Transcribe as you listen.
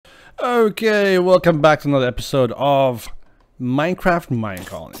Okay, welcome back to another episode of Minecraft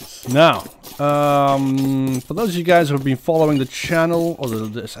Minecolonies. Now, for those of you guys who have been following the channel or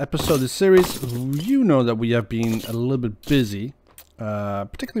this episode, this series, you know that we have been a little bit busy,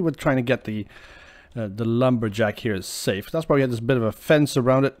 particularly with trying to get the lumberjack here safe. That's why we had this bit of a fence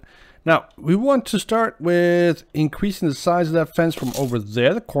around it. Now, we want to start with increasing the size of that fence from over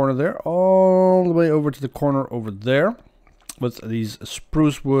there, the corner there, all the way over to the corner over there, with these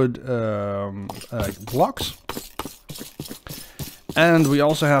spruce wood blocks. And we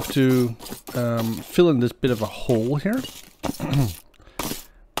also have to fill in this bit of a hole here.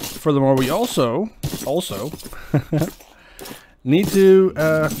 Furthermore, we also need to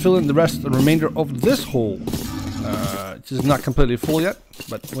fill in the remainder of this hole. It is not completely full yet,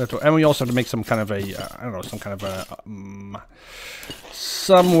 but we have to, and we also have to make some kind of a, I don't know, some kind of a,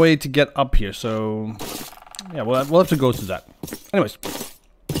 some way to get up here. So, yeah, we'll have to go through that. Anyways,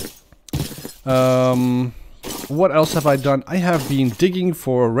 what else have I done? I have been digging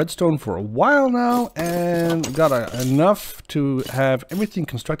for redstone for a while now, and got enough to have everything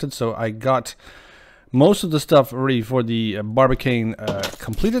constructed. So I got most of the stuff ready for the barbicane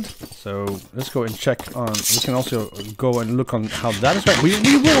completed. So let's go and check on. We can also go and look on how that is going.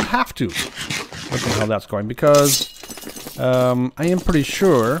 We will have to look on how that's going, because I am pretty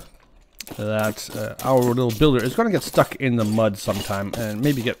sure that our little builder is going to get stuck in the mud sometime and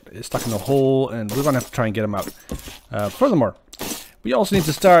maybe get stuck in the hole, and we're going to have to try and get him out. Furthermore, we also need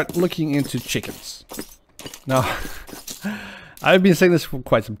to start looking into chickens. Now, I've been saying this for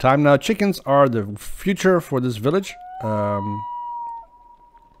quite some time now. Chickens are the future for this village. And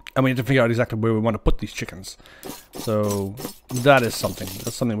we need to figure out exactly where we want to put these chickens. So that is something.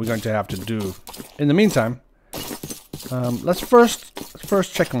 That's something we're going to have to do. In the meantime, let's first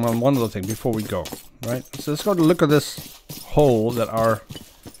check on one other thing before we go. Right? So let's go to look at this hole that our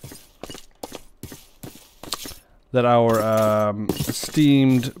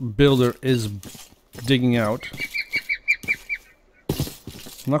esteemed builder is digging out.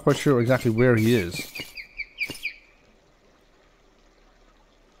 I'm not quite sure exactly where he is.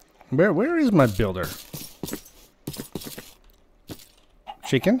 Where is my builder?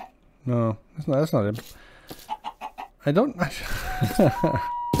 Chicken? No, that's not him. I don't.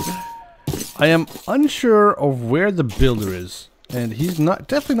 I am unsure of where the builder is, and he's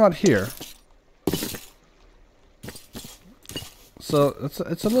definitely not here. So it's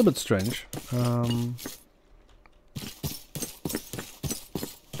a little bit strange.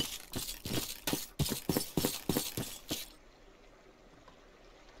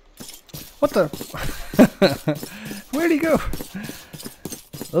 What the? Where'd he go?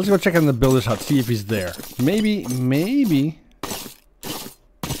 Let's go check on the builder's hut, see if he's there. Maybe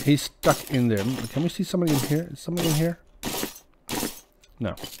he's stuck in there. Can we see somebody in here? Is somebody in here?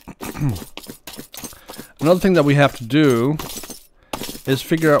 No. Another thing that we have to do is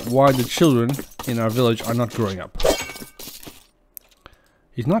figure out why the children in our village are not growing up.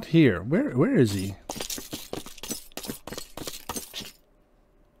 He's not here. Where is he?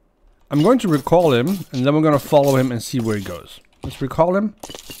 I'm going to recall him, and then we're going to follow him and see where he goes. Let's recall him.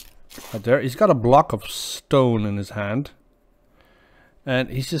 Right there. He's got a block of stone in his hand. And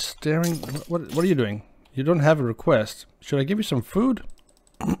he's just staring. What are you doing? You don't have a request. Should I give you some food?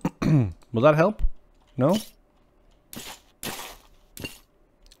 Will that help? No?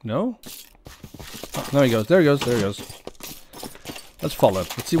 No? Oh, there he goes. There he goes. There he goes. Let's follow him.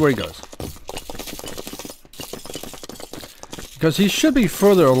 Let's see where he goes. Because he should be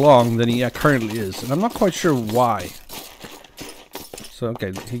further along than he currently is, and I'm not quite sure why. So,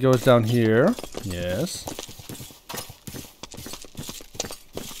 okay, he goes down here. Yes.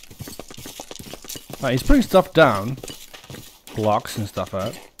 Alright, he's putting stuff down. Blocks and stuff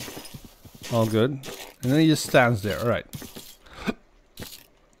out. All good. And then he just stands there. Alright.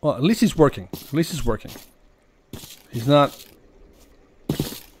 Well, at least he's working. At least he's working. He's not...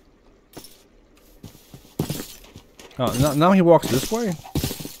 Oh, now he walks this way.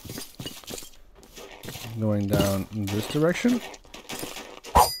 Going down in this direction.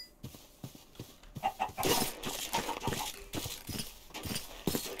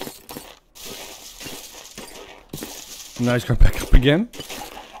 Now he's going back up again.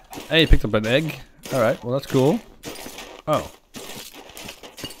 Hey, he picked up an egg. Alright, well that's cool. Oh.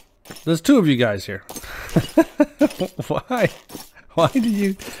 There's two of you guys here. Why? Why did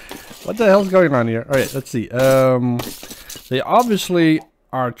you... What the hell's going on here? Alright, let's see. They obviously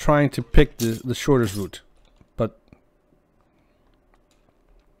are trying to pick the shortest route. But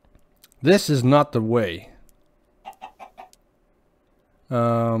this is not the way.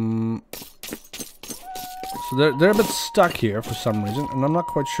 So they're a bit stuck here for some reason, and I'm not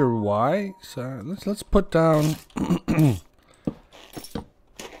quite sure why. So let's put down.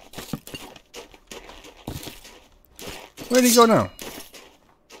 Where'd he go now?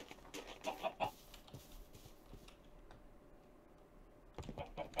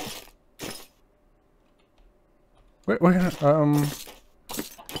 Where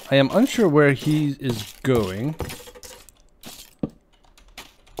I am unsure where he is going.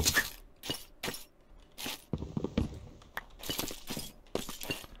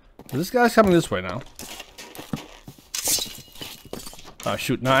 This guy's coming this way now. Oh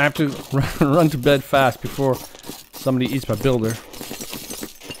shoot, now I have to run to bed fast before somebody eats my builder.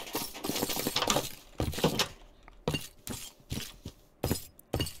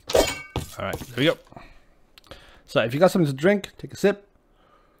 Alright, there we go. So if you got something to drink, take a sip.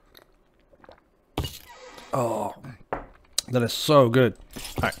 Oh, that is so good.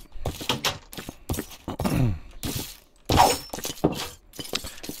 Alright.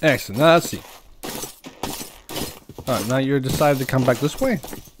 Excellent. Now let's see. Alright, now you decided to come back this way.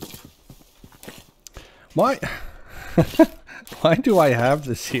 Why? Why do I have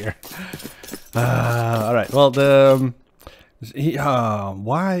this here? Alright, well,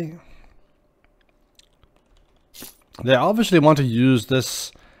 why? They obviously want to use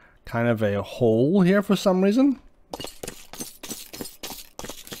this kind of a hole here for some reason.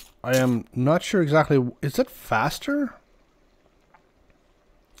 I am not sure exactly. Is it faster?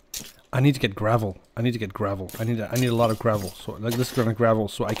 I need to get gravel. I need a lot of gravel. So like this kind of gravel,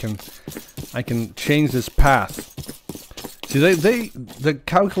 so I can change this path. See, the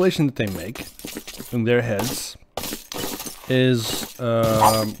calculation that they make in their heads is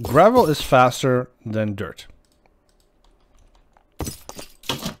gravel is faster than dirt.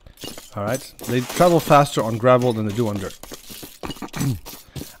 All right, they travel faster on gravel than they do on dirt.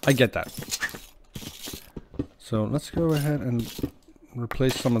 I get that. So let's go ahead and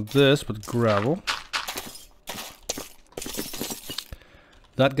replace some of this with gravel.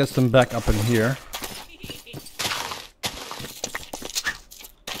 That gets them back up in here.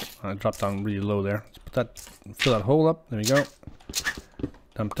 I dropped down really low there. Let's put that, fill that hole up. There we go.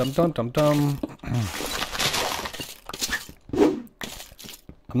 Dum dum dum dum dum.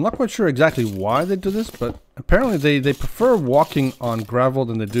 I'm not quite sure exactly why they do this, but apparently they prefer walking on gravel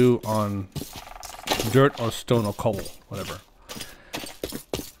than they do on dirt or stone or cobble, whatever.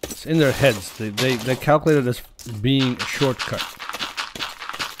 It's in their heads. They calculate it as being a shortcut.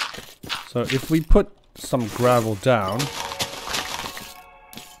 So if we put some gravel down...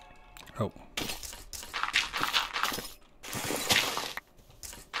 Oh.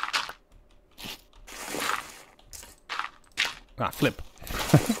 Ah, flip.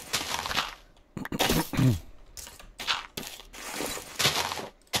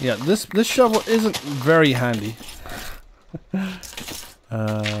 Yeah, this shovel isn't very handy.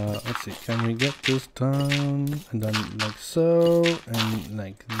 Let's see, can we get this done? And then like so, and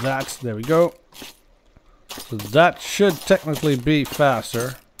like that. There we go. So that should technically be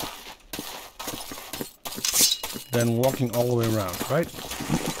faster than walking all the way around, right?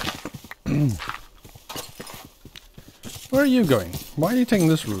 Where are you going? Why are you taking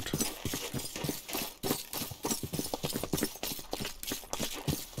this route?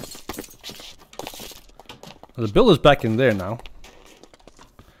 The builder's back in there now.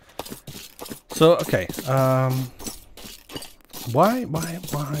 So okay, why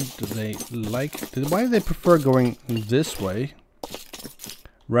do they like? Why do they prefer going this way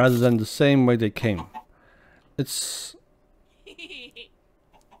rather than the same way they came? It's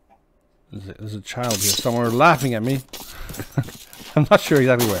there's a child here somewhere laughing at me. I'm not sure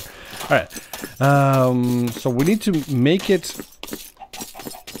exactly where. All right, so we need to make it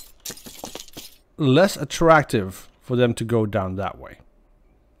less attractive for them to go down that way.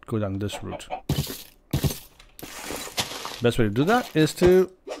 Go down this route. Best way to do that is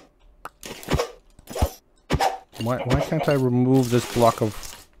to... Why can't I remove this block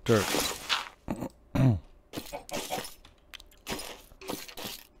of dirt?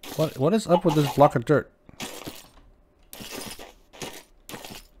 What is up with this block of dirt?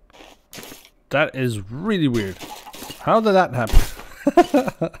 That is really weird. How did that happen?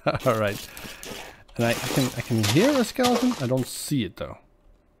 All right. And I can hear a skeleton. I don't see it though.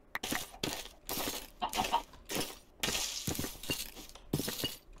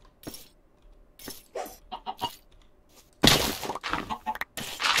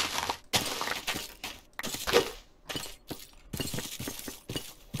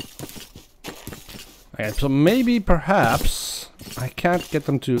 Okay, so maybe perhaps I can't get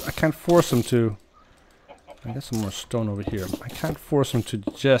them to. I can't force them to. I got some more stone over here. I can't force them to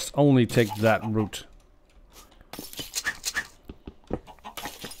just only take that route.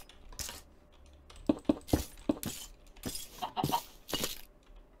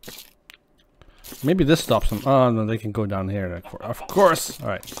 Maybe this stops them. Oh no, they can go down here. Of course. All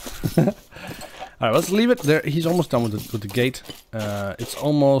right. All right, let's leave it there. He's almost done with the gate. It's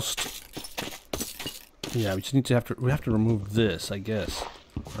almost. Yeah, we just need to we have to remove this, I guess.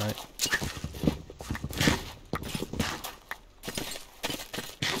 Right.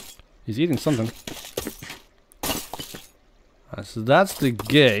 He's eating something. So that's the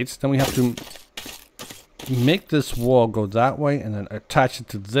gate. Then we have to make this wall go that way and then attach it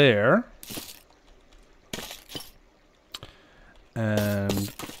to there.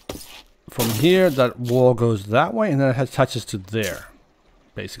 And from here, that wall goes that way and then it attaches to there.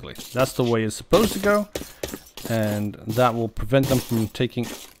 Basically, that's the way it's supposed to go. And that will prevent them from taking.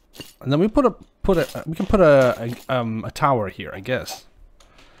 And then we we can put a tower here, I guess.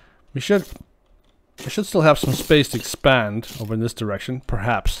 We should still have some space to expand over in this direction,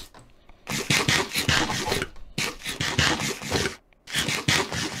 perhaps.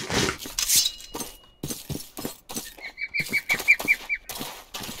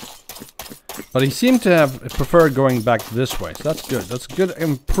 But he seemed to have preferred going back this way, so that's good. That's a good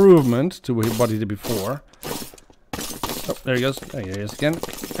improvement to what he did before. Oh, there he goes. There he is again.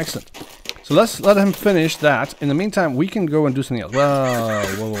 Excellent. So let's let him finish that. In the meantime, we can go and do something else.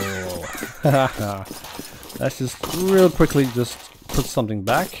 Whoa. Let's just real quickly just put something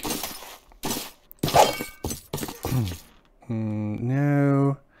back.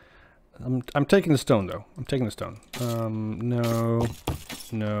 No. I'm taking the stone though. I'm taking the stone. No.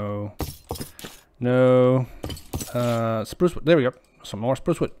 No. No. Spruce wood. There we go. Some more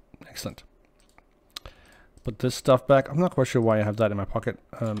spruce wood. Excellent. Put this stuff back. I'm not quite sure why I have that in my pocket.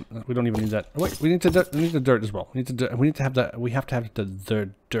 We don't even need that. Wait, we need the dirt as well. We need to have that. We have to have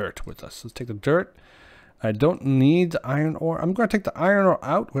the dirt with us. Let's take the dirt. I don't need the iron ore. I'm going to take the iron ore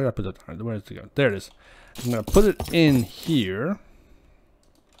out. Where did I put it? Where did it go? There it is. I'm going to put it in here.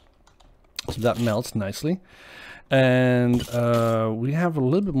 So that melts nicely. And we have a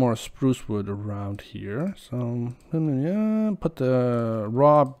little bit more spruce wood around here. So yeah, put the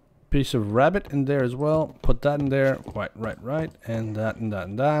raw piece of rabbit in there as well. Put that in there. Right. And that and that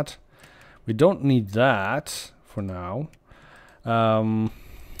and that. We don't need that for now.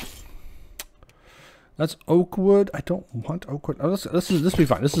 That's oak wood. I don't want oak wood. Oh, this will be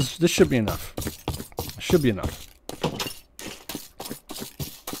fine. This should be enough. Should be enough.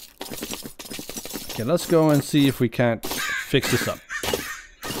 Okay, let's go and see if we can't fix this up.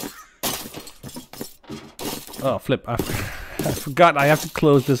 Oh, flip. I forgot I have to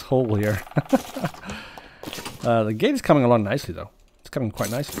close this hole here. The gate is coming along nicely, though. It's coming quite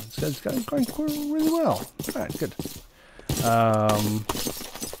nicely. It's going really well. All right, good.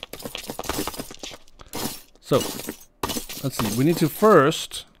 So, let's see. We need to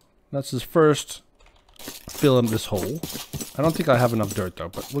first... Let's just first fill in this hole. I don't think I have enough dirt though,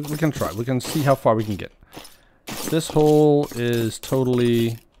 but we can try. We can see how far we can get. This hole is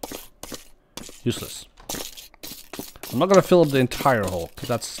totally useless. I'm not going to fill up the entire hole because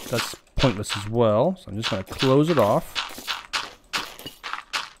that's pointless as well. So I'm just going to close it off.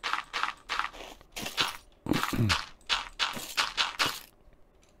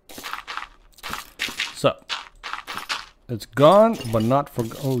 So it's gone, but not for.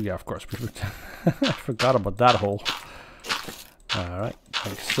 Oh yeah, of course. I forgot about that hole. Alright,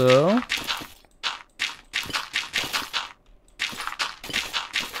 like so.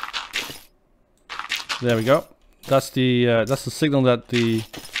 There we go. That's the signal that the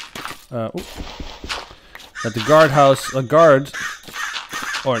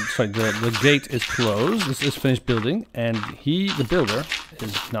the gate is closed. This is finished building, and the builder,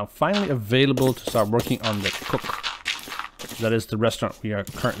 is now finally available to start working on the cook. That is the restaurant we are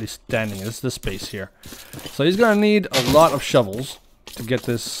currently standing in. This is the space here. So he's going to need a lot of shovels to get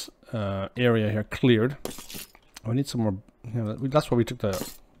this area here cleared. We need some more. You know, that's what we took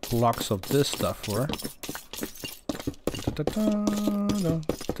the blocks of this stuff for.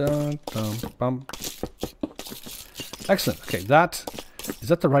 Excellent. Okay, is that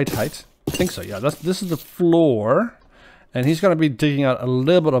the right height? I think so. Yeah, this is the floor, and he's going to be digging out a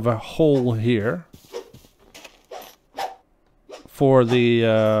little bit of a hole here for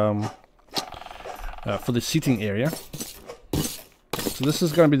the seating area. So this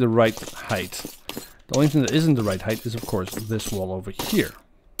is going to be the right height. The only thing that isn't the right height is, of course, this wall over here,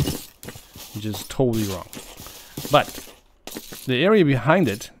 which is totally wrong. But the area behind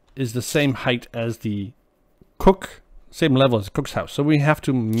it is the same height as the cook, same level as the cook's house. So we have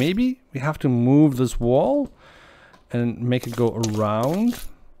to move this wall and make it go around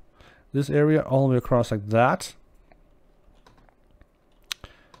this area all the way across like that.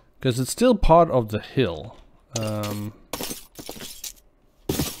 Because it's still part of the hill.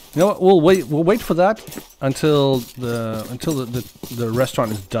 You know what? We'll wait. We'll wait for that until the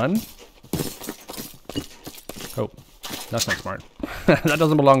restaurant is done. Oh, that's not smart. That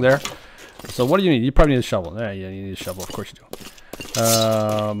doesn't belong there. So what do you need? You probably need a shovel. Yeah, you need a shovel. Of course you do.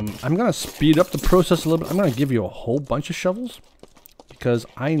 I'm gonna speed up the process a little bit. I'm gonna give you a whole bunch of shovels because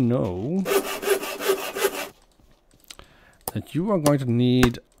I know that you are going to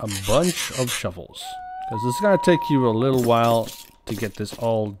need a bunch of shovels because it's gonna take you a little while to get this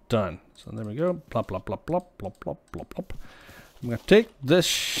all done. So there we go. Plop, plop, plop, plop, plop, plop, plop, plop. I'm gonna take this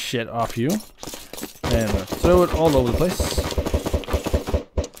shit off you and throw it all over the place.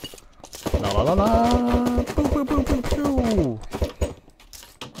 La la la la. Boo, boo, boo, boo, boo.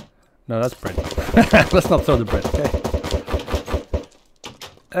 No, that's bread. Let's not throw the bread. Okay.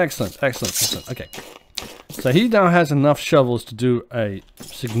 Excellent, excellent, excellent. Okay. So he now has enough shovels to do a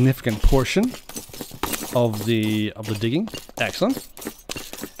significant portion of the digging. Excellent.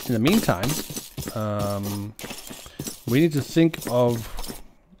 In the meantime, we need to think of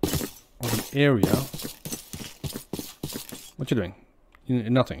an area. What you doing?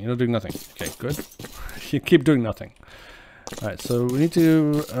 Nothing. You're not doing nothing. Okay, good. You keep doing nothing. All right. So we need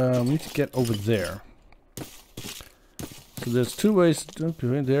to get over there. So there's two ways to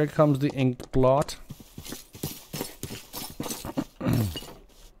do it. There comes the ink blot.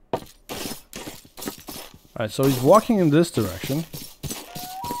 Alright, so he's walking in this direction.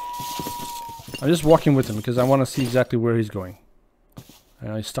 I'm just walking with him because I want to see exactly where he's going.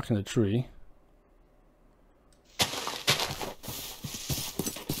 And he's stuck in the tree.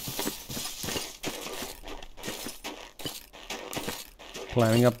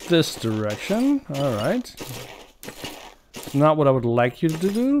 Climbing up this direction. Alright. Not what I would like you to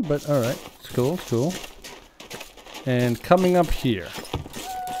do, but alright. It's cool, it's cool. And coming up here.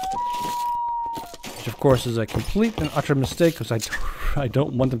 Which of course is a complete and utter mistake because I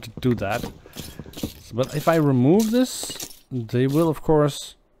don't want them to do that. So, but if I remove this, they will of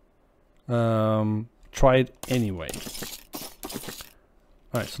course try it anyway.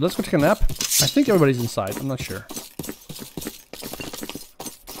 Alright, so let's go take a nap. I think everybody's inside, I'm not sure.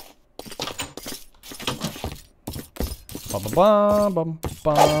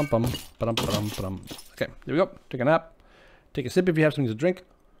 Okay, there we go. Take a nap. Take a sip if you have something to drink.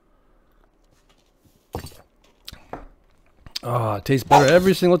 Ah, it tastes better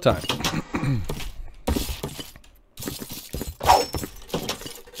every single time.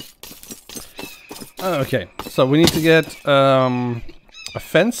 Okay, so we need to get a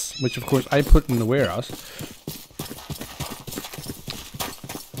fence, which of course I put in the warehouse.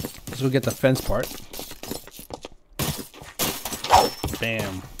 So we'll get the fence part.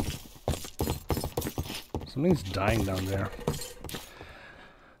 Bam. Something's dying down there.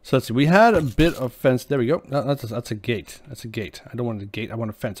 So let's see. We had a bit of fence. There we go. No, that's a gate. That's a gate. I don't want a gate. I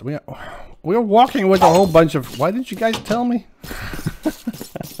want a fence. We're walking with a whole bunch of... Why didn't you guys tell me?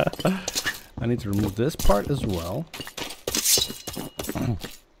 I need to remove this part as well.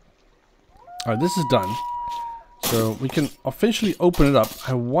 Alright, this is done. So we can officially open it up.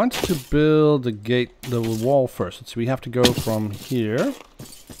 I want to build the gate, the wall first. So we have to go from here.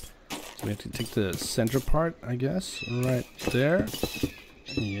 So we have to take the center part, I guess. Right there.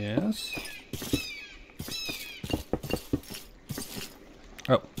 Yes.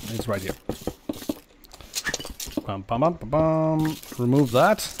 Oh, it's right here. Bum, bum, bum, bum, bum. Remove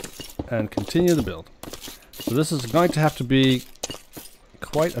that and continue the build. So this is going to have to be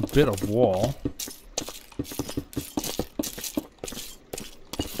quite a bit of wall.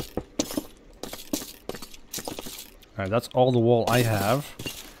 Alright, that's all the wall I have.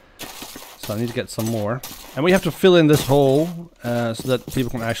 So I need to get some more. And we have to fill in this hole so that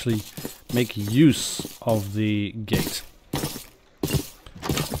people can actually make use of the gate.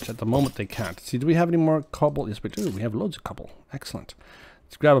 Which at the moment they can't. See, do we have any more cobble? Yes, we do. We have loads of cobble. Excellent.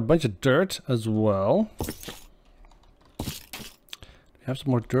 Let's grab a bunch of dirt as well. Do we have some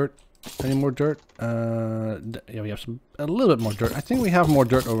more dirt? Any more dirt? Yeah, we have a little bit more dirt. I think we have more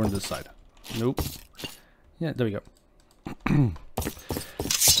dirt over on this side. Nope. Yeah, there we go.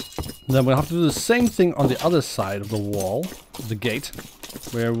 Then we'll have to do the same thing on the other side of the wall, the gate,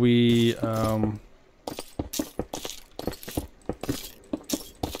 where we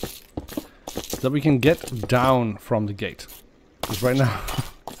that we can get down from the gate. Because right now,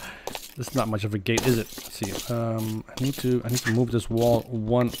 this is not much of a gate, is it? Let's see. I need to move this wall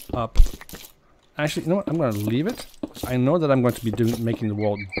one up. Actually, you know what? I'm going to leave it. I know that I'm going to be making the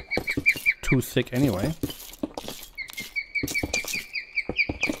wall too thick anyway.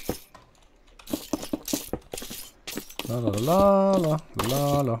 La la la la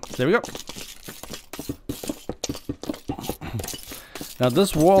la la. There we go. Now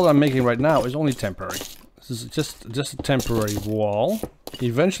this wall I'm making right now is only temporary. This is just a temporary wall.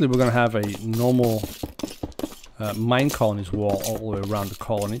 Eventually we're gonna have a normal Minecolonies wall all the way around the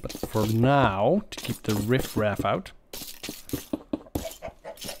colony, but for now, to keep the riffraff out.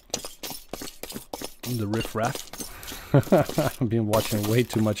 The riffraff. I've been watching way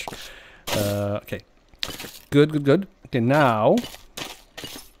too much. Okay. Good. Okay, now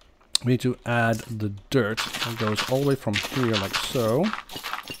we need to add the dirt that goes all the way from here, like so,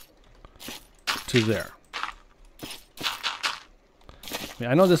 to there.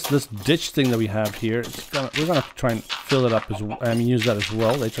 I know this ditch thing that we have here. We're gonna try and fill it up as use that as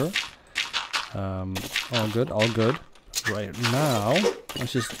well later. All good. Right now,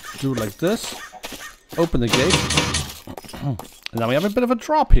 let's just do it like this. Open the gate, and now we have a bit of a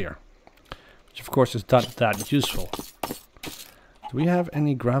drop here, which of course is not that useful. Do we have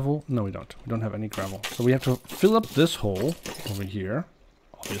any gravel? No, we don't. We don't have any gravel. So we have to fill up this hole over here,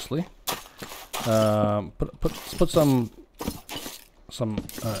 obviously. Put some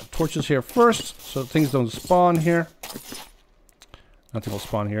torches here first, so things don't spawn here. Nothing will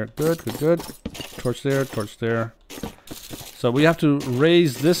spawn here. Good. Torch there. So we have to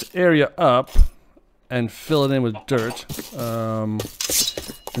raise this area up and fill it in with dirt.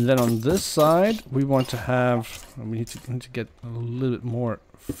 And then on this side, we want to have... We need to get a little bit more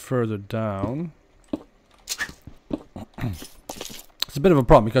further down. It's a bit of a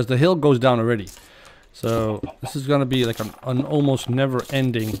problem because the hill goes down already. So this is going to be like an almost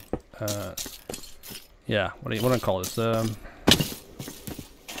never-ending... yeah, what do I call this?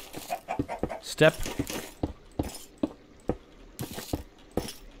 Step.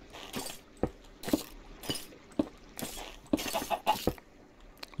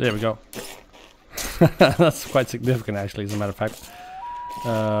 There we go. That's quite significant, actually, as a matter of fact.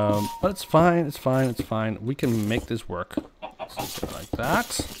 But it's fine. We can make this work. Something like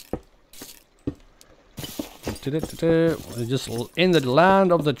that. We're just in the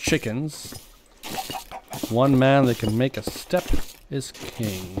land of the chickens. One man that can make a step is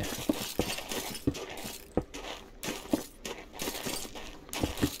king.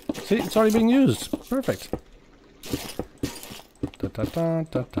 See, it's already being used. Perfect.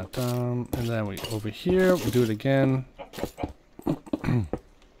 And then we over here, we do it again.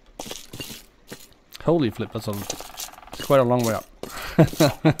 Holy flip, it's quite a long way up.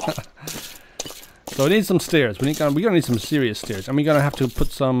 So we need some stairs. We're gonna need some serious stairs, and we're gonna have to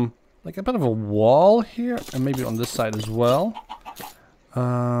put some, like a bit of a wall here, and maybe on this side as well.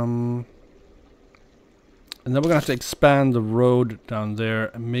 And then we're gonna have to expand the road down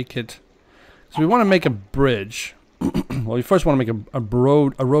there and make it. So we want to make a bridge. Well, we first want to make a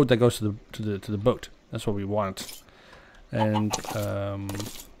road that goes to the boat. That's what we want. And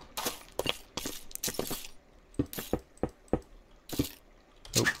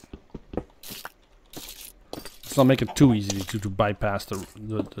let's not make it too easy to bypass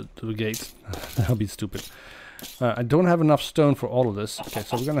the gate. That'll be stupid. I don't have enough stone for all of this. Okay,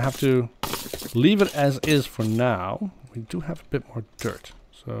 so we're gonna have to leave it as is for now. We do have a bit more dirt,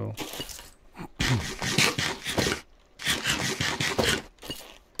 so.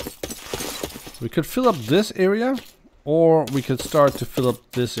 We could fill up this area, or we could start to fill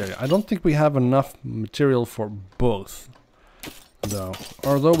up this area. I don't think we have enough material for both, though.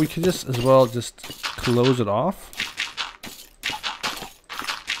 Although we could just as well just close it off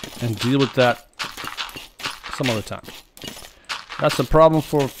and deal with that some other time. That's a problem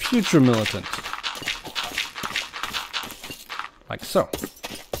for future Millitant. Like so.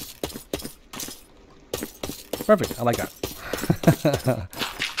 Perfect, I like that.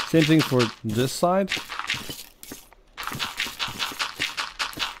 Same thing for this side.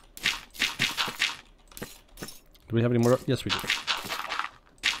 Do we have any more? Yes, we do.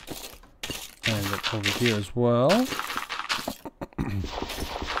 And then over here as well.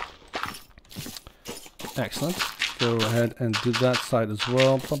 Excellent. Go ahead and do that side as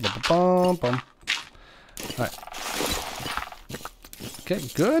well. Alright. Okay,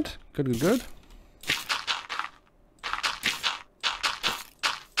 good. Good.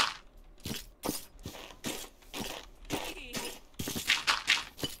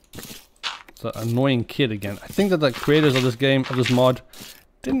 The annoying kid again. I think that the creators of this game, of this mod,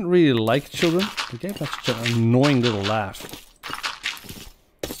 didn't really like children. They gave them such an annoying little laugh.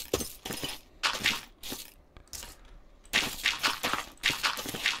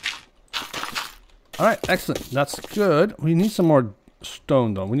 Alright, excellent. That's good. We need some more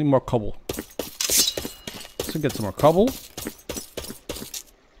stone though. We need more cobble. Let's get some more cobble.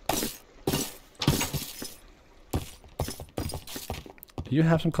 Do you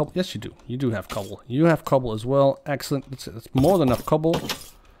have some cobble? Yes, you do. You do have cobble. You have cobble as well. Excellent. It's more than enough cobble.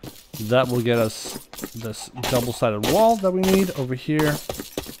 That will get us this double-sided wall that we need over here.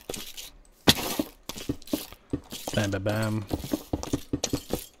 Bam, bam, bam.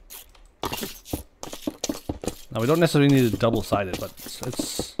 Now, we don't necessarily need it double-sided, but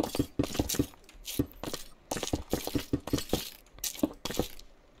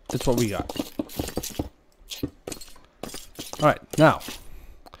it's what we got. Alright, now.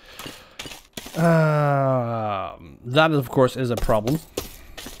 That, of course, is a problem.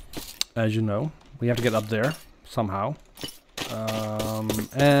 As you know. We have to get up there somehow.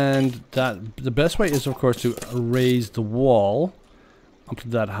 And the best way is, of course, to raise the wall up to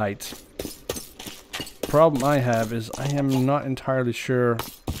that height. Problem I have is I am not entirely sure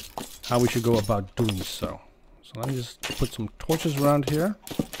how we should go about doing so. So let me just put some torches around here.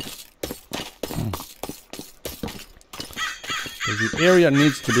 The area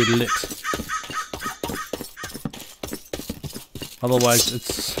needs to be lit. Otherwise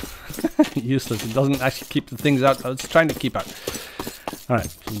it's useless. It doesn't actually keep the things out. It's trying to keep out. Alright,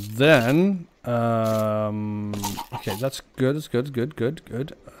 so then okay, that's good, it's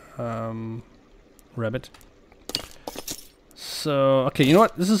good. Rabbit. So okay, you know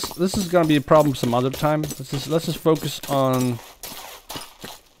what? This is gonna be a problem some other time. Let's just focus on,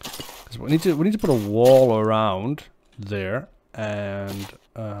 we need to put a wall around there. And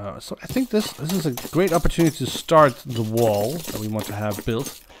so I think this is a great opportunity to start the wall that we want to have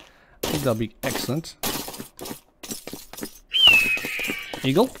built. I think that'll be excellent.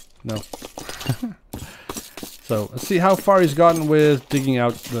 Eagle? No. So let's see how far he's gotten with digging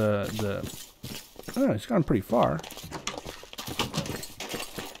out the oh, he's gotten pretty far.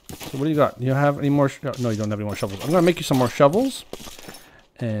 So what do you got? Do you have any more? No, you don't have any more shovels. I'm gonna make you some more shovels,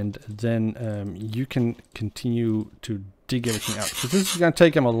 and then you can continue to dig everything out, because this is going to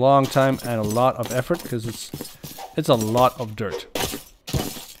take him a long time and a lot of effort, because it's a lot of dirt.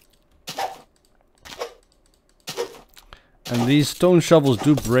 And these stone shovels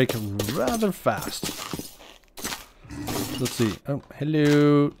do break rather fast. Let's see. Oh,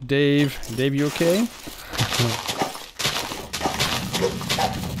 hello, Dave. Dave, you okay?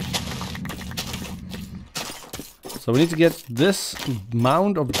 So we need to get this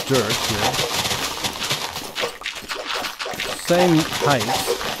mound of dirt here. Same height,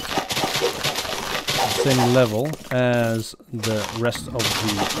 same level as the rest of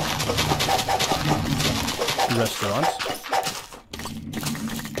the restaurant.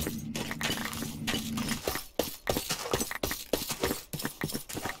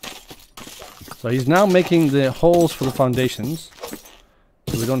 So he's now making the holes for the foundations,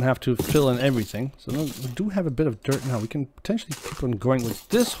 so we don't have to fill in everything. So we do have a bit of dirt now. We can potentially keep on going with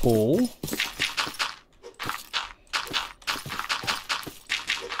this hole.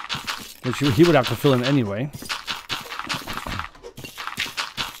 Which he would have to fill in anyway.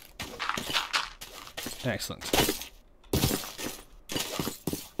 Excellent.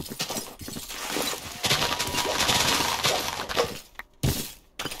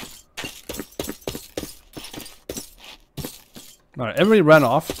 Alright, everybody ran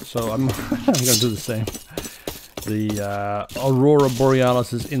off, so I'm gonna do the same. The Aurora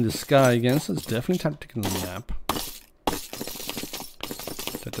Borealis is in the sky again, so it's definitely time to take a nap.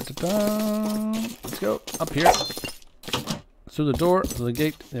 Let's go up here, through the door, through the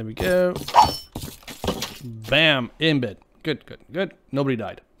gate. There we go. Bam, in bed. Good, good, good. Nobody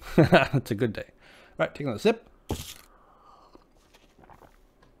died. That's a good day. All right, taking a sip.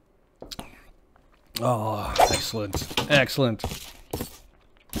 Oh, excellent, excellent.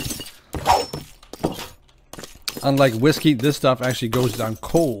 Unlike whiskey, this stuff actually goes down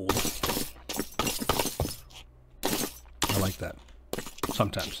cold. I like that.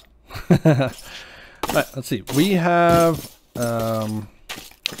 Sometimes. Right, let's see. We have an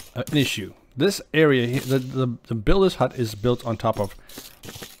issue. This area here, the builder's hut is built on top of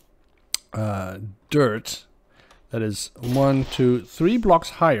dirt that is 1, 2, 3 blocks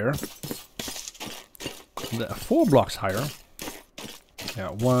higher. 4 blocks higher.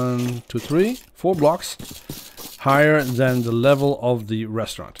 Yeah, 1, 2, 3, 4 blocks higher than the level of the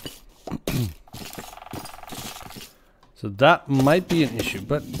restaurant. So that might be an issue,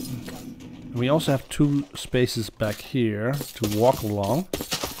 but we also have 2 spaces back here to walk along.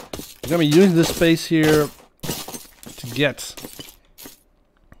 We're going to be using this space here to get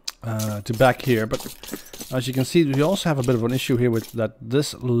to back here, but as you can see, we also have a bit of an issue here with that.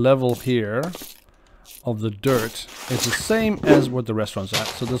 This level here of the dirt is the same as what the restaurant's at.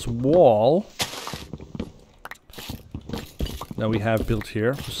 So this wall that we have built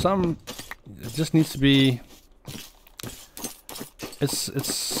here, it just needs to be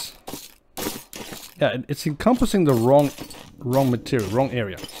it's encompassing the wrong material, wrong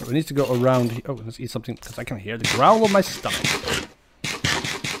area. So it needs to go around here. Oh, let's eat something because I can hear the growl of my stomach.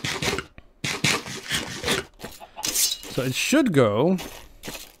 So it should go.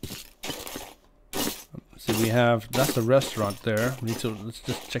 See, we have, that's the restaurant there. We need to, let's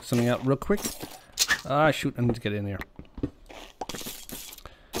just check something out real quick. Ah, shoot, I need to get in here.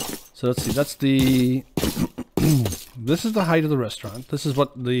 So let's see, that's the, this is the height of the restaurant. This is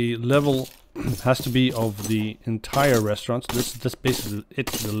what the level has to be of the entire restaurant. So this basically,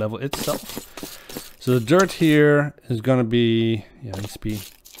 it's the level itself. So the dirt here is going to be, yeah, it needs to be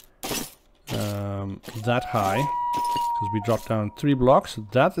that high. Because we dropped down 3 blocks.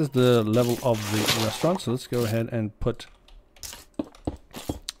 That is the level of the restaurant. So let's go ahead and put,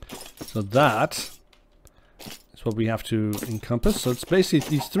 so that is what we have to encompass. So it's basically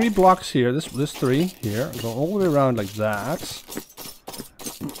these 3 blocks here, this 3 here, go all the way around like that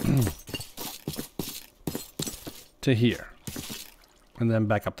to here, and then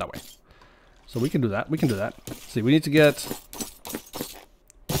back up that way. So we can do that. We can do that. See, we need to get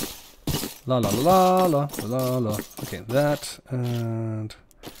la la la la la la. Okay, that, and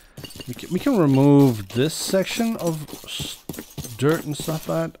we can remove this section of dirt and stuff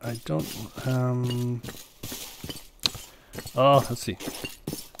like that. I don't oh, let's see.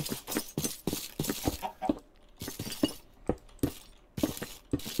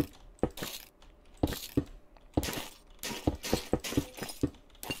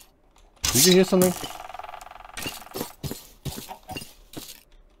 Did you hear something?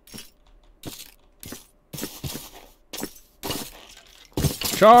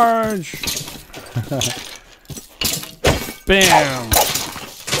 Charge! Bam!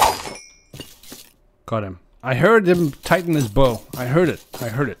 Got him. I heard him tighten his bow. I heard it. I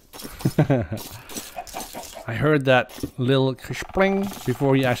heard it. I heard that little spring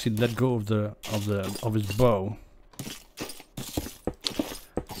before he actually let go of his bow.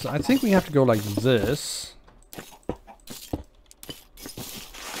 So I think we have to go like this.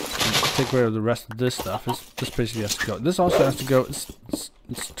 Take away the rest of this stuff. This basically has to go. This also has to go.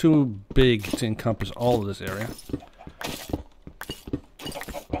 It's too big to encompass all of this area.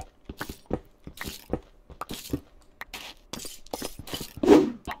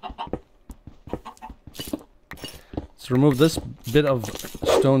 Let's remove this bit of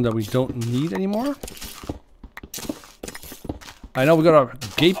stone that we don't need anymore. I know we got a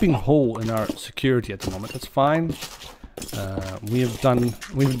gaping hole in our security at the moment. That's fine.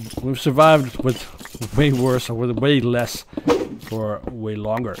 We've survived with way worse or with way less for way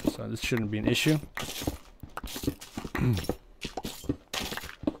longer, so this shouldn't be an issue.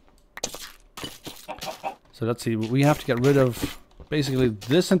 So let's see, we have to get rid of basically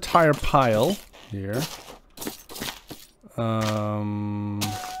this entire pile here. Now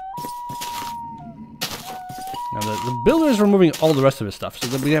the builder is removing all the rest of his stuff, so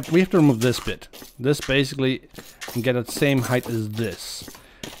that we have to remove this bit. This basically can get at the same height as this,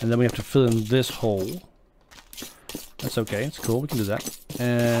 and then we have to fill in this hole. That's okay, it's cool, we can do that.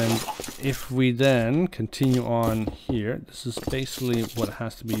 And if we then continue on here, this is basically what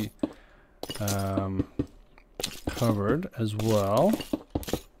has to be covered as well.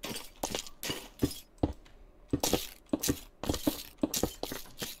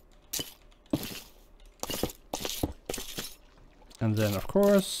 And then, of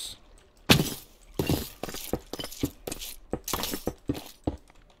course,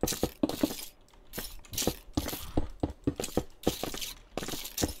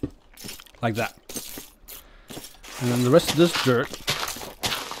 like that. And then the rest of this dirt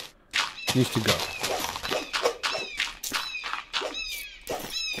needs to go.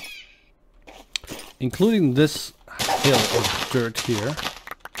 Including this hill of dirt here.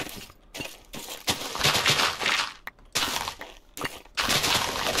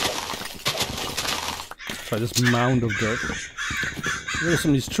 Try this mound of dirt. There's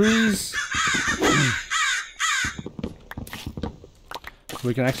some of these trees. So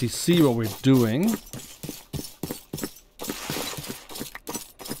we can actually see what we're doing.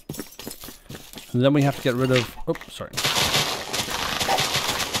 And then we have to get rid of, oh, sorry.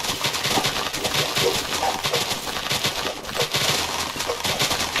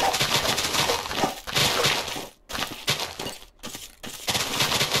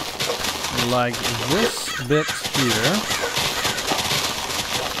 Like this bit here.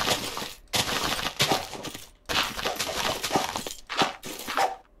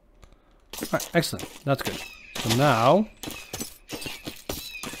 Alright, excellent. That's good. So now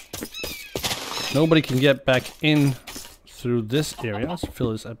nobody can get back in through this area. Let's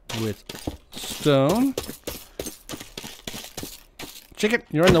fill this up with stone. Chicken,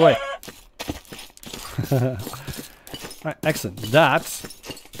 you're in the way. Alright, excellent. That's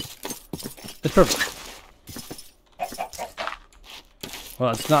perfect.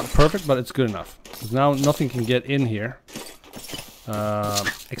 Well, it's not perfect, but it's good enough. Because now nothing can get in here.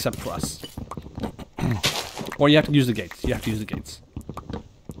 Except for us. Or you have to use the gates. You have to use the gates.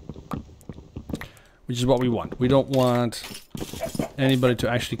 Which is what we want. We don't want anybody to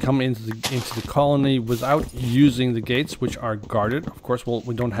actually come into the colony without using the gates, which are guarded. Of course,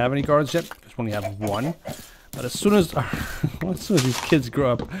 we don't have any guards yet, because we only have one. But as soon as these kids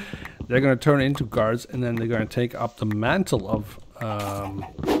grow up, they're going to turn into guards, and then they're going to take up the mantle of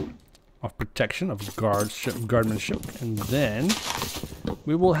protection, of guardsmanship, and then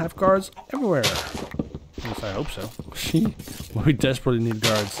we will have guards everywhere. At least I hope so. We desperately need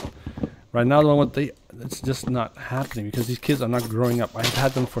guards. Right now, it's just not happening because these kids are not growing up. I've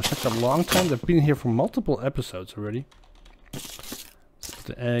had them for such a long time. They've been here for multiple episodes already.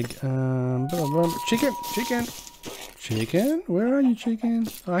 The egg. Chicken, chicken, chicken. Where are you, chicken?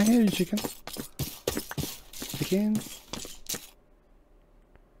 Oh, I hear you, chicken. Chicken.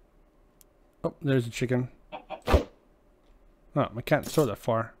 Oh, there's a chicken. Oh, I can't throw that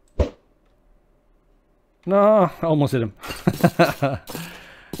far. No, I almost hit him.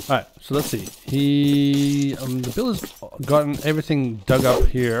 Alright, so let's see. The bill has gotten everything dug up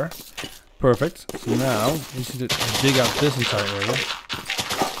here. Perfect. So now, we need to dig out this entire area.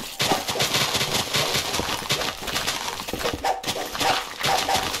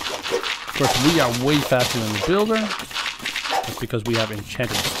 Of course, we are way faster than the builder. That's because we have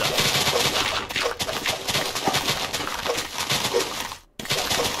enchanted stuff.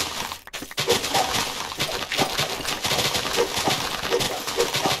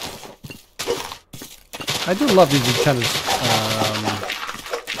 I do love these enchanted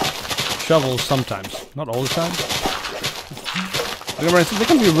shovels sometimes, not all the time. Like, they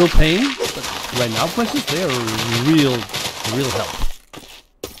can be a real pain, but right now, for instance, they are real help.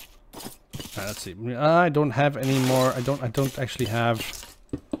 Alright, let's see. I don't have any more. I don't actually have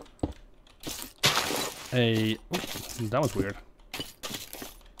a. Ooh, that was weird.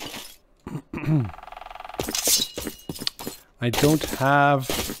 I don't have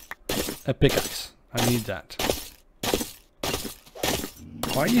a pickaxe. I need that.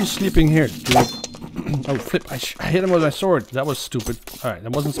 Why are you sleeping here, dude? Oh, flip. I hit him with my sword. That was stupid. Alright, I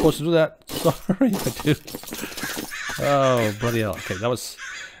wasn't supposed to do that. Sorry, I do. Oh, bloody hell. Okay, that was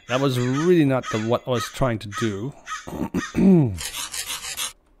really not what I was trying to do. Let's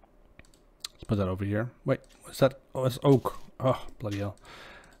put that over here. Wait, what's that? Oh, it's oak. Oh, bloody hell.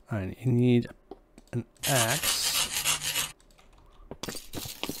 I need an axe.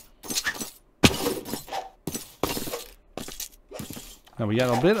 Now we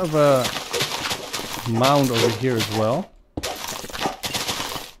got a bit of a mound over here as well.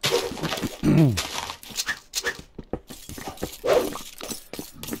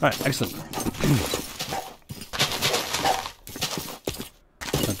 Alright, excellent.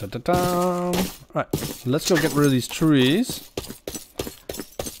 Alright, let's go get rid of these trees.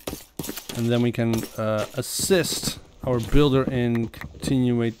 And then we can assist our builder in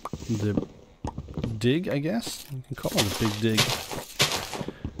continuing the dig, I guess. You can call it a big dig.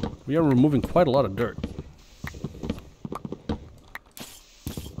 We are removing quite a lot of dirt.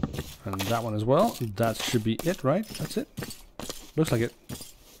 And that one as well. That should be it, right? That's it. Looks like it.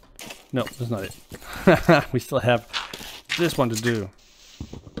 No, that's not it. We still have this one to do.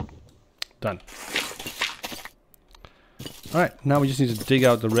 Done. Alright, now we just need to dig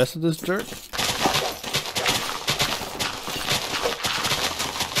out the rest of this dirt.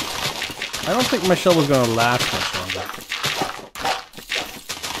 I don't think my shovel's gonna last much longer.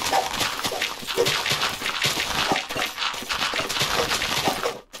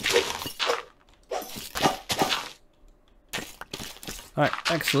 Alright,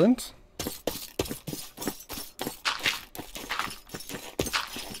 excellent.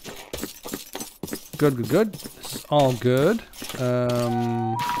 Good, good, good. This is all good. Let's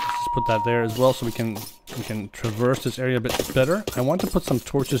just put that there as well so we can traverse this area a bit better. I want to put some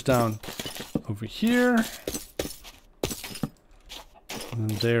torches down over here.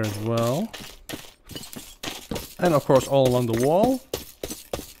 And there as well. And of course all along the wall.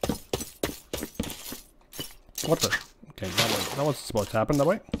 What the? Okay, that was supposed to happen that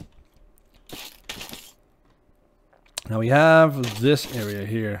way. Now we have this area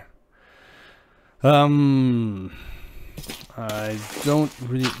here. I don't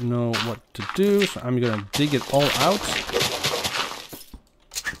really know what to do, so I'm gonna dig it all out.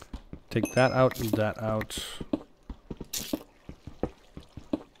 Take that out and that out.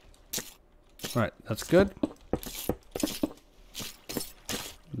 Alright, that's good.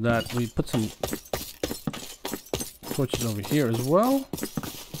 that we put some torches over here as well.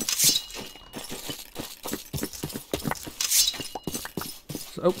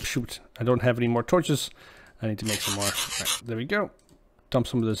 So, oh shoot, I don't have any more torches. I need to make some more. Right, there we go. Dump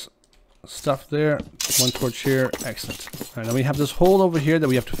some of this stuff there. One torch here. Excellent. Alright, now we have this hole over here that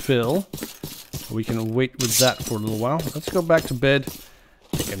we have to fill. We can wait with that for a little while. Let's go back to bed.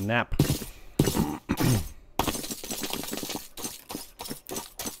 Take a nap.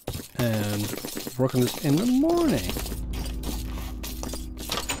 And work on this in the morning.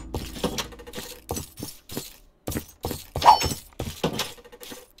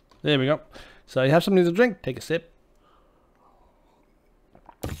 There we go. So you have something to drink, take a sip.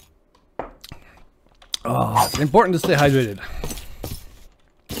 Oh, it's important to stay hydrated.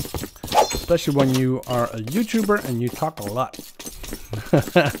 Especially when you are a YouTuber and you talk a lot.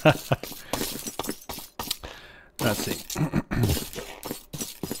 Let's see.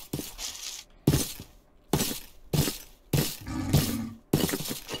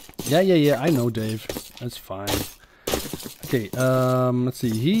 Yeah, I know, Dave. That's fine. Okay, let's see.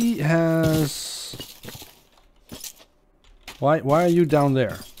 He has... Why are you down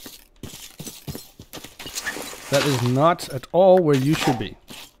there? That is not at all where you should be.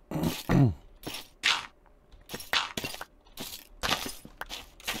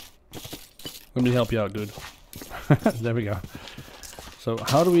 Let me help you out, dude. There we go. So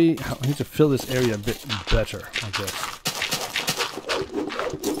how do we... I need to fill this area a bit better, I guess.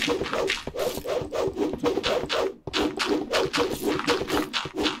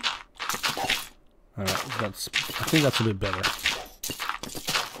 Alright, I think that's a bit better.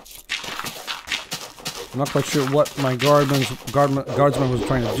 I'm not quite sure what my guardsman was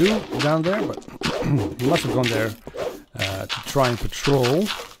trying to do down there, but he must have gone there to try and patrol.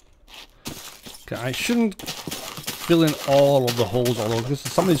 Okay, I shouldn't fill in all of the holes, although because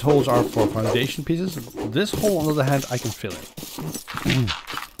some of these holes are for foundation pieces. This hole, on the other hand, I can fill in.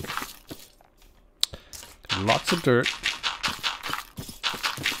 Lots of dirt.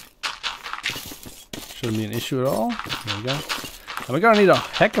 Shouldn't be an issue at all. There we go. And we're gonna need a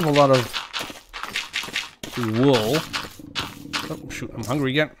heck of a lot of wool. Oh shoot, I'm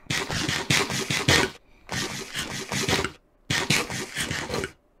hungry again.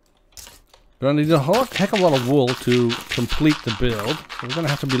 We're gonna need a heck of a lot of wool to complete the build. So we're gonna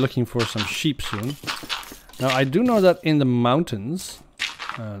have to be looking for some sheep soon. Now I do know that in the mountains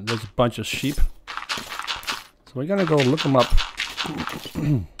there's a bunch of sheep. So we're gonna go look them up.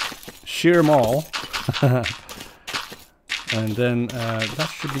 Shear them all. And then that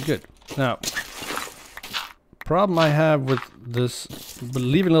should be good. Now, problem I have with this,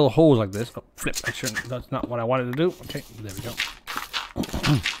 leaving little holes like this. Oh, flip! Actually, that's not what I wanted to do. Okay, there we go.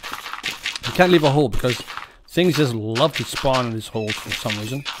 You can't leave a hole because things just love to spawn in these holes for some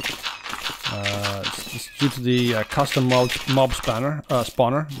reason. It's due to the custom mob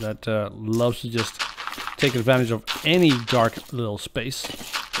spawner that loves to just take advantage of any dark little space.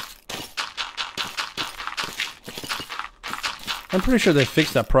 I'm pretty sure they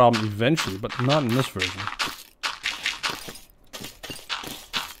fixed that problem eventually, but not in this version.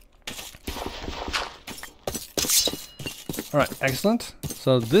 Alright, excellent.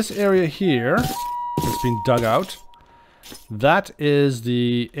 So this area here has been dug out. That is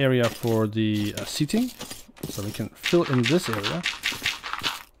the area for the seating. So we can fill in this area.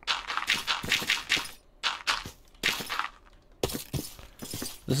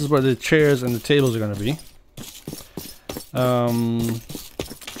 This is where the chairs and the tables are going to be.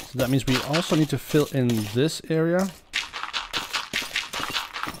 So that means we also need to fill in this area.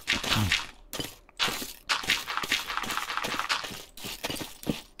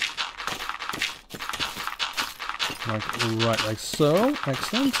 Right, like so.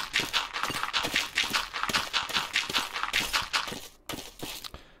 Excellent.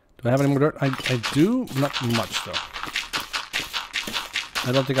 Do I have any more dirt? I do. Not much, though.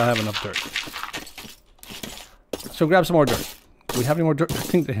 I don't think I have enough dirt. So grab some more dirt. Do we have any more dirt? I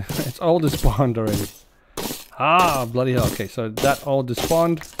think it's all despawned already. Ah, bloody hell. Okay, so that all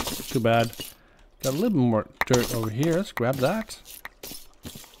despawned. Too bad. Got a little bit more dirt over here. Let's grab that.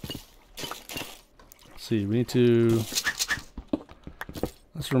 Let's see, we need to...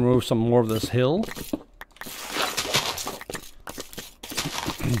 Let's remove some more of this hill.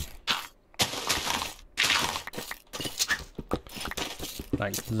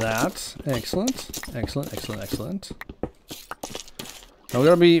 Like that. Excellent. Excellent, excellent, excellent. Now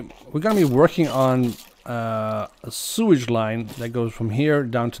we're gonna be working on a sewage line that goes from here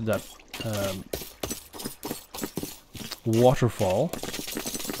down to that waterfall.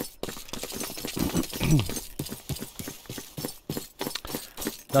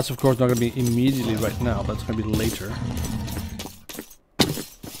 That's of course not going to be immediately right now, but it's going to be later.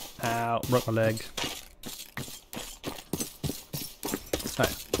 Ow, broke my leg.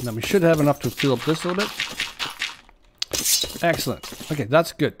 Alright, now we should have enough to fill up this a little bit. Excellent. Okay,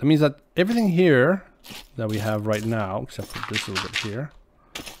 that's good. That means that everything here that we have right now, except for this little bit here,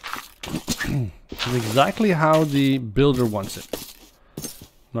 is exactly how the builder wants it.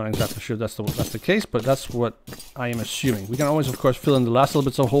 Not exactly sure that's the case, but that's what I am assuming. We can always, of course, fill in the last little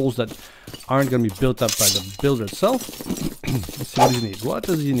bits of holes that aren't going to be built up by the builder itself. Let's see, what does he need? What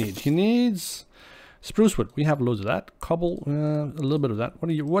does he need? He needs spruce wood. We have loads of that. Cobble, a little bit of that. What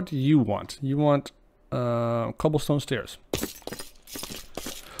do you want? You want cobblestone stairs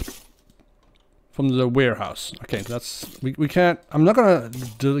from the warehouse. Okay, that's we can't. I'm not gonna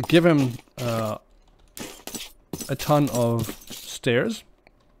give him a ton of stairs.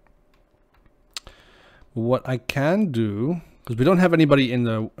 What I can do, because we don't have anybody in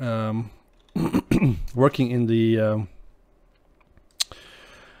the working in the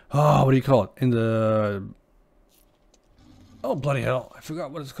oh, what do you call it? In the, oh bloody hell, I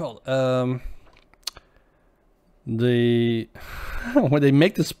forgot what it's called. The where they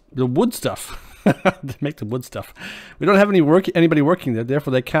make the wood stuff. They make the wood stuff. We don't have anybody working there,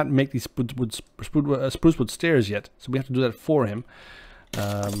 therefore they can't make these spruce wood stairs yet. So we have to do that for him.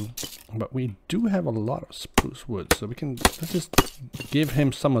 But we do have a lot of spruce wood, so let's just give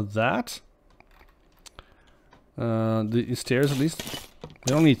him some of that. The stairs, at least. We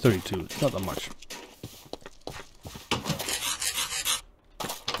don't need 32. It's not that much.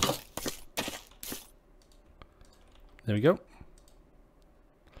 There we go.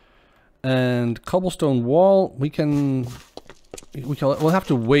 And cobblestone wall, we'll have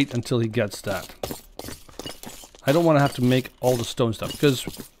to wait until he gets that. I don't want to have to make all the stone stuff, because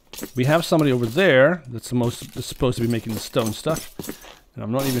we have somebody over there that's supposed to be making the stone stuff, and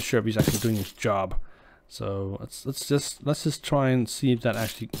I'm not even sure if he's actually doing his job. So let's just try and see if that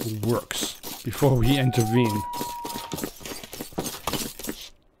actually works before we intervene.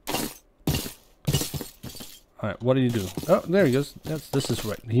 All right, what do you do? Oh, there he goes. This is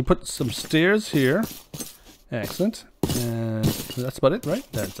right. He put some stairs here. Excellent. And that's about it, right?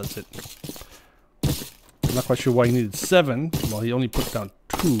 That's it. I'm not quite sure why he needed 7. Well, he only put down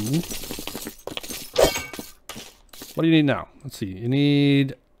 2. What do you need now? Let's see. You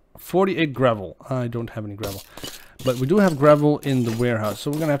need 48 gravel. I don't have any gravel. But we do have gravel in the warehouse.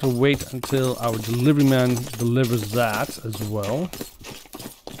 So we're going to have to wait until our delivery man delivers that as well.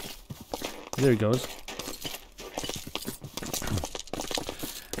 There he goes.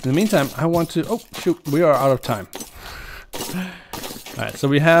 In the meantime, I want to... Oh, shoot. We are out of time. Alright, so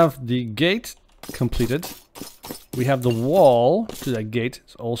we have the gate completed. We have the wall to that gate.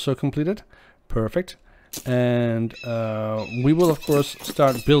 It's also completed. Perfect. And we will, of course,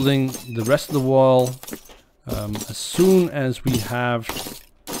 start building the rest of the wall as soon as we have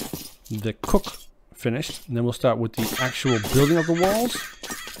the cook finished. And then we'll start with the actual building of the walls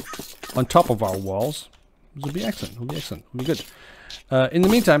on top of our walls. This will be excellent. It'll be excellent. It'll be good. In the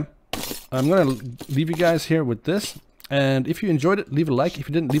meantime, I'm going to leave you guys here with this. And if you enjoyed it, leave a like. If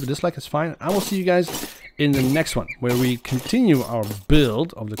you didn't, leave a dislike. It's fine. I will see you guys in the next one, where we continue our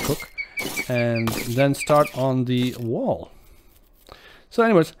build of the cook and then start on the wall. So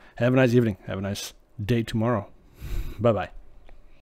anyways, have a nice evening. Have a nice day tomorrow. Bye-bye.